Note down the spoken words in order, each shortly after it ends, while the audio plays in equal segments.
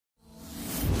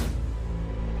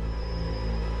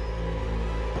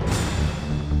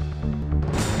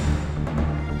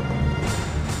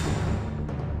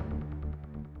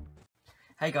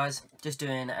Hey guys, just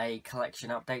doing a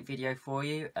collection update video for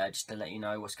you, just to let you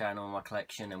know what's going on in my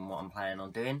collection and what I'm planning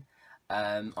on doing.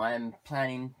 I am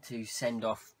planning to send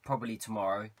off probably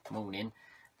tomorrow morning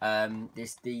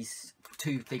these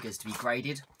two figures to be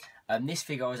graded. This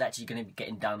figure I was actually going to be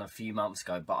getting done a few months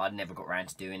ago, but I never got around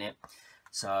to doing it.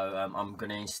 So I'm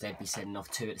going to instead be sending off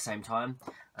two at the same time.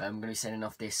 I'm going to be sending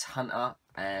off this Hunter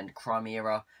and Crime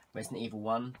Era Resident Evil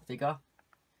 1 figure.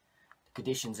 The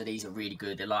conditions of these are really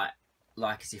good. They're like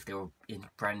as if they were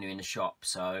brand new in the shop,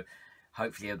 so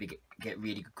hopefully they'll get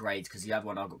really good grades, because the other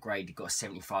one I got graded got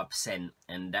 75%,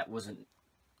 and that wasn't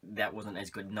as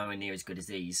good, nowhere near as good as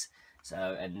these. So,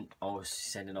 and I was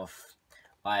sending off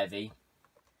Ivy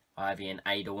and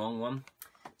Ada Wong one,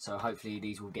 so hopefully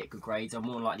these will get good grades. I'll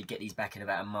more than likely get these back in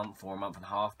about a month or a month and a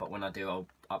half, but when I do, I'll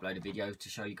upload a video to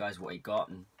show you guys what he got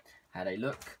and how they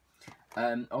look.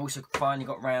 I also finally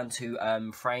got round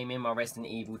to framing my Resident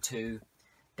Evil 2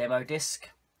 demo disc.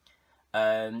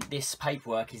 This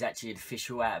paperwork is actually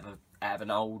official out of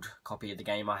an old copy of the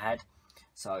game I had,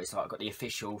 so it's like I've got the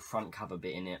official front cover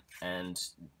bit in it and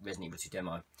Resident Evil 2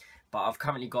 demo. But I've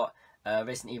currently got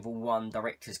Resident Evil 1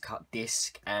 Director's Cut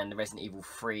disc and the Resident Evil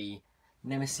 3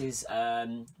 Nemesis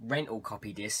rental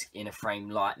copy disc in a frame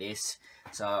like this,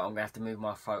 so I'm going to have to move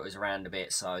my photos around a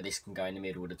bit so this can go in the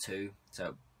middle of the two,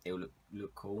 so it'll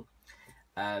look cool.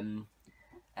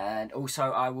 And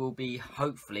also I will be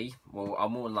hopefully, well I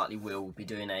more than likely will be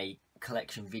doing a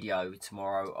collection video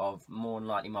tomorrow of more than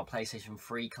likely my PlayStation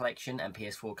 3 collection and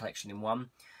PS4 collection in one.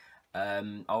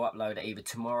 I'll upload it either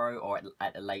tomorrow or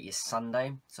at the latest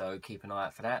Sunday, so keep an eye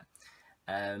out for that.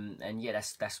 And yeah,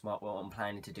 that's what I'm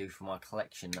planning to do for my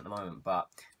collection at the moment. But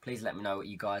please let me know what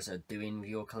you guys are doing with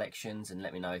your collections, and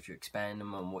let me know if you're expanding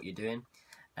them and what you're doing.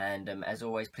 And as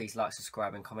always, please like,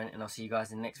 subscribe and comment, and I'll see you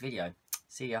guys in the next video.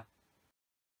 See ya.